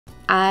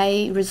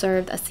I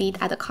reserved a seat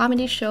at the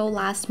comedy show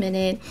last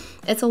minute.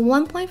 It's a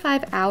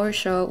 1.5-hour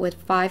show with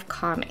 5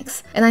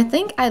 comics, and I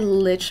think I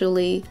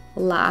literally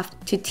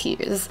laughed to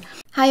tears.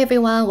 Hi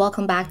everyone,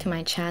 welcome back to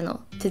my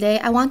channel. Today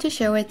I want to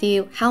share with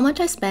you how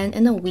much I spent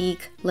in a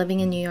week living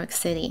in New York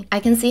City. I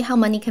can see how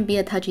money can be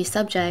a touchy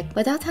subject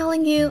without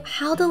telling you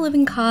how the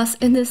living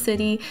cost in this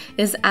city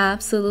is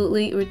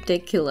absolutely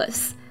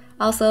ridiculous.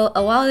 Also,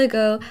 a while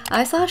ago,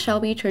 I saw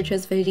Shelby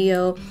Church's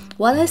video,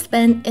 What I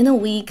Spent in a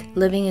Week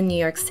Living in New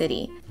York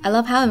City. I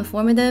love how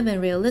informative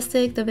and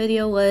realistic the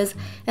video was,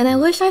 and I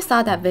wish I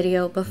saw that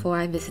video before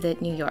I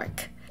visited New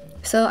York.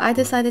 So I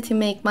decided to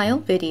make my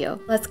own video.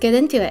 Let's get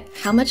into it.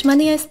 How much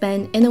money I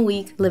spend in a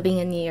week living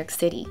in New York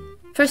City.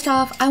 First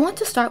off, I want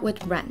to start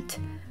with rent.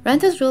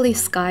 Rent is really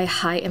sky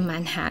high in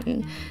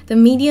Manhattan. The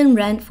median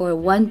rent for a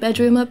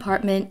 1-bedroom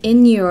apartment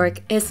in New York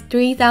is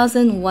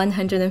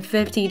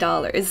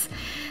 $3,150.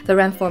 The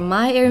rent for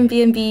my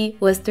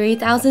Airbnb was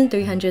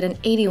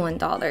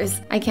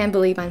 $3,381. I can't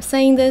believe I'm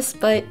saying this,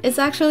 but it's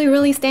actually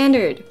really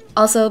standard.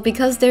 Also,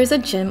 because there's a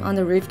gym on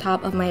the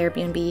rooftop of my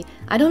Airbnb,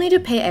 I don't need to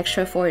pay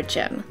extra for a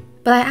gym.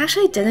 But I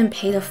actually didn't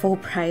pay the full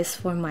price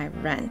for my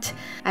rent.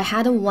 I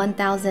had a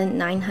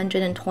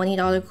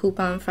 $1,920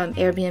 coupon from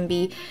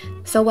Airbnb.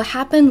 So what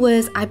happened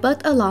was I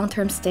booked a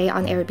long-term stay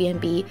on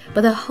Airbnb,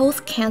 but the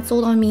host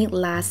canceled on me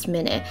last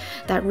minute.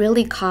 That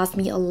really caused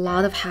me a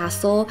lot of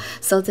hassle,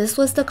 so this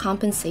was the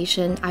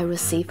compensation I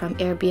received from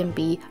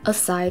Airbnb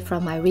aside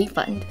from my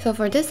refund. So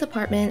for this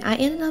apartment, I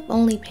ended up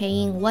only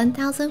paying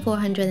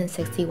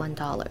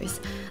 $1,461.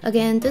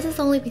 Again, this is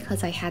only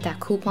because I had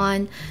that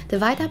coupon.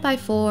 Divide that by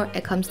 4,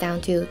 it comes down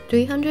to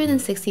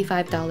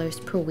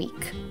 $365 per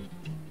week.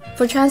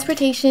 For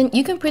transportation,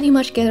 you can pretty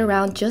much get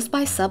around just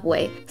by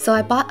subway, so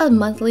I bought a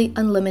monthly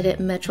unlimited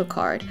Metro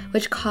card,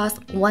 which cost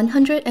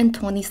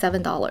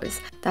 $127.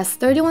 That's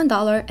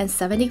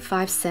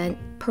 $31.75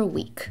 per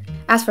week.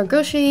 As for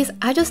groceries,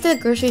 I just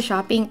did grocery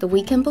shopping the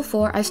weekend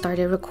before I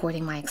started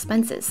recording my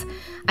expenses.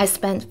 I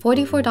spent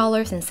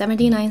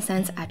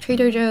 $44.79 at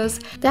Trader Joe's.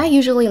 That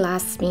usually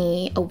lasts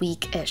me a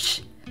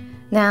week-ish.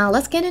 Now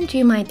let's get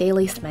into my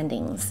daily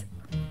spendings.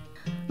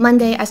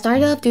 Monday, I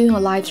started off doing a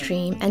live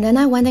stream, and then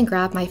I went and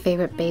grabbed my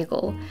favorite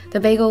bagel. The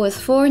bagel was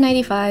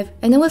 $4.95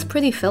 and it was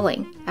pretty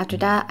filling. After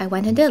that, I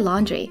went and did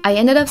laundry. I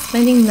ended up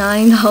spending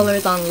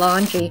 $9 on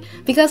laundry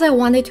because I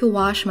wanted to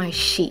wash my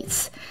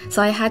sheets.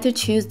 So I had to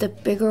choose the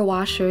bigger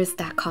washers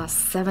that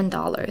cost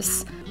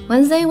 $7.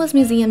 Wednesday was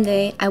museum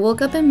day. I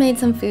woke up and made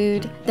some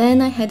food.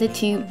 Then I headed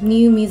to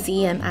New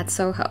Museum at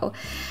Soho.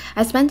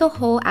 I spent the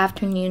whole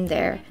afternoon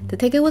there. The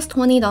ticket was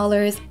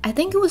 $20. I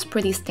think it was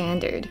pretty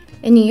standard.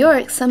 In New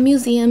York, some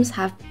museums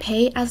have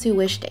pay as you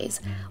wish days,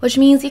 which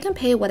means you can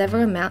pay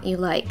whatever amount you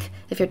like.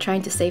 If you're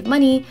trying to save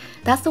money,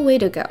 that's the way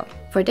to go.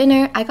 For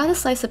dinner, I got a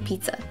slice of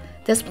pizza.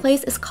 This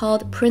place is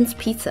called Prince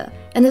Pizza,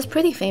 and it's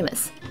pretty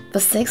famous.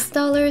 But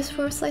 $6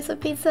 for a slice of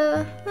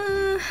pizza?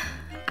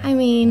 I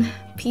mean,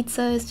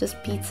 pizza is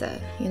just pizza,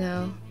 you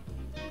know?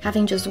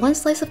 Having just one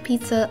slice of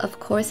pizza, of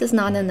course, is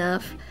not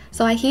enough,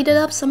 so I heated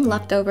up some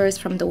leftovers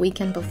from the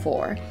weekend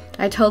before.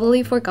 I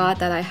totally forgot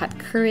that I had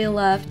curry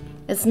left.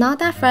 It's not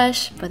that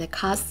fresh, but it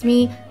cost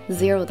me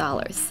 $0.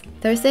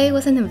 Thursday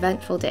was an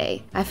eventful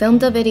day. I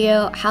filmed a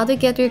video, how to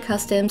get through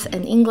customs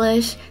in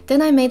English,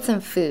 then I made some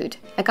food.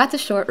 I got the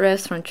short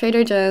ribs from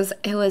Trader Joe's.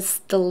 It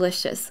was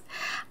delicious.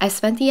 I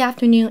spent the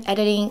afternoon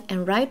editing,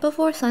 and right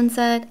before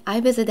sunset, I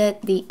visited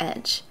The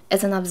Edge.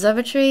 It's an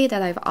observatory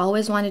that I've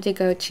always wanted to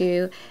go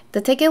to.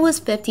 The ticket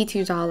was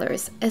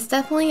 $52. It's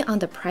definitely on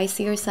the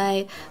pricier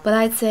side, but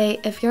I'd say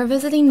if you're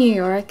visiting New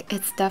York,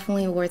 it's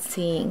definitely worth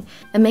seeing.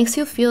 It makes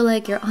you feel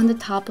like you're on the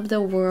top of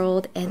the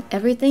world and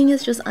everything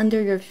is just under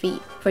your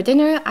feet. For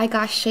dinner, I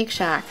got Shake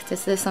Shack.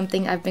 This is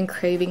something I've been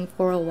craving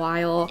for a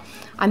while.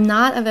 I'm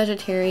not a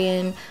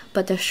vegetarian,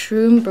 but the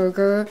shroom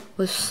burger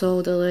was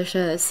so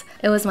delicious.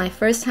 It was my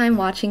first time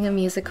watching a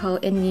musical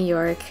in New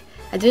York.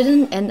 I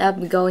didn't end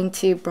up going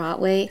to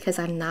Broadway because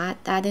I'm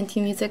not that into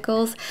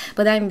musicals,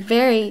 but I'm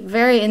very,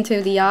 very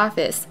into The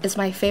Office. It's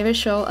my favorite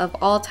show of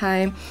all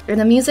time, and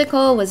the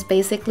musical was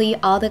basically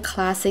all the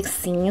classic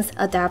scenes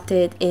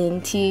adapted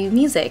into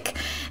music,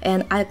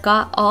 and I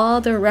got all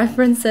the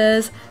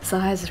references, so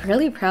I was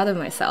really proud of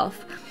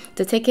myself.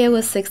 The ticket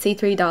was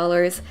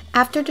 $63.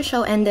 After the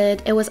show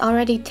ended, it was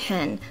already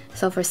 10,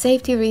 so for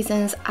safety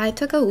reasons, I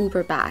took a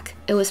Uber back.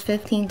 It was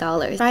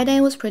 $15. Friday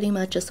was pretty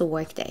much just a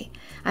work day.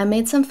 I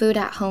made some food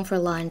at home for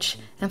lunch,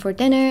 and for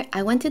dinner,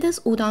 I went to this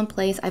udon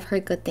place I've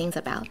heard good things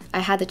about. I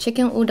had the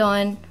chicken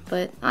udon,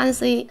 but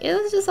honestly, it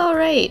was just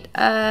alright.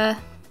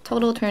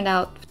 Total turned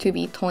out to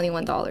be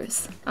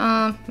 $21.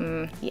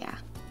 Yeah.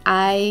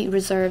 I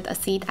reserved a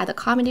seat at the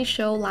comedy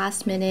show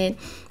last minute.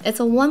 It's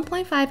a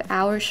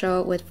 1.5-hour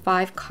show with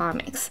 5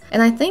 comics,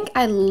 and I think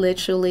I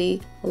literally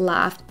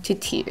laughed to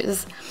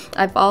tears.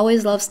 I've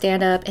always loved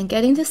stand-up, and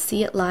getting to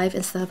see it live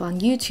instead of on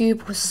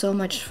YouTube was so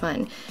much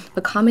fun.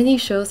 But comedy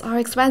shows are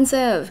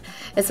expensive.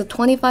 It's a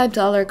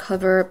 $25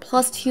 cover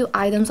plus 2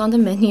 items on the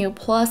menu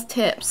plus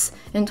tips.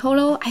 In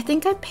total, I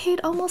think I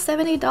paid almost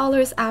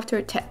 $70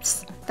 after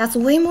tips. That's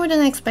way more than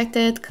I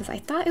expected because I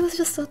thought it was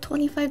just a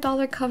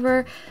 $25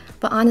 cover.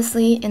 But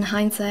honestly, in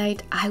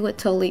hindsight, I would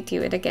totally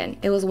do it again.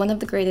 It was one of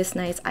the greatest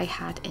nights I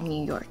had in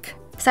New York.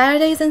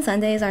 Saturdays and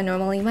Sundays are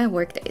normally my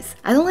work days.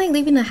 I don't like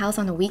leaving the house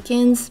on the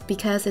weekends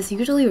because it's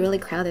usually really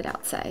crowded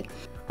outside.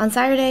 On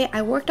Saturday,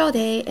 I worked all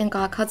day and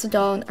got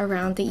katsudon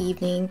around the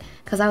evening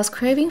because I was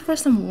craving for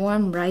some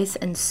warm rice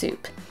and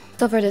soup.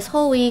 So for this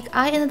whole week,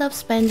 I ended up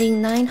spending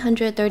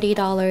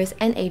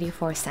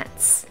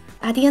 $930.84.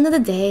 At the end of the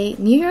day,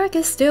 New York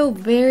is still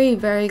very,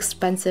 very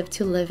expensive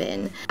to live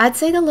in. I'd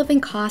say the living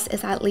cost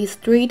is at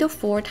least 3 to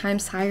 4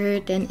 times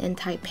higher than in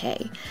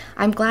Taipei.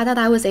 I'm glad that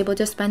I was able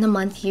to spend a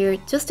month here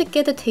just to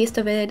get a taste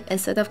of it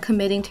instead of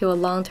committing to a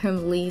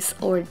long-term lease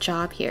or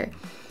job here.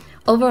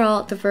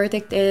 Overall, the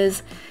verdict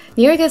is,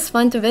 New York is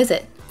fun to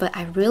visit, but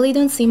I really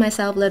don't see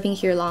myself living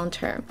here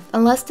long-term.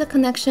 Unless the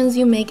connections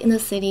you make in the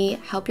city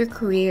help your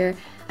career,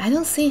 I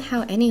don't see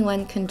how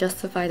anyone can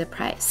justify the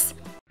price.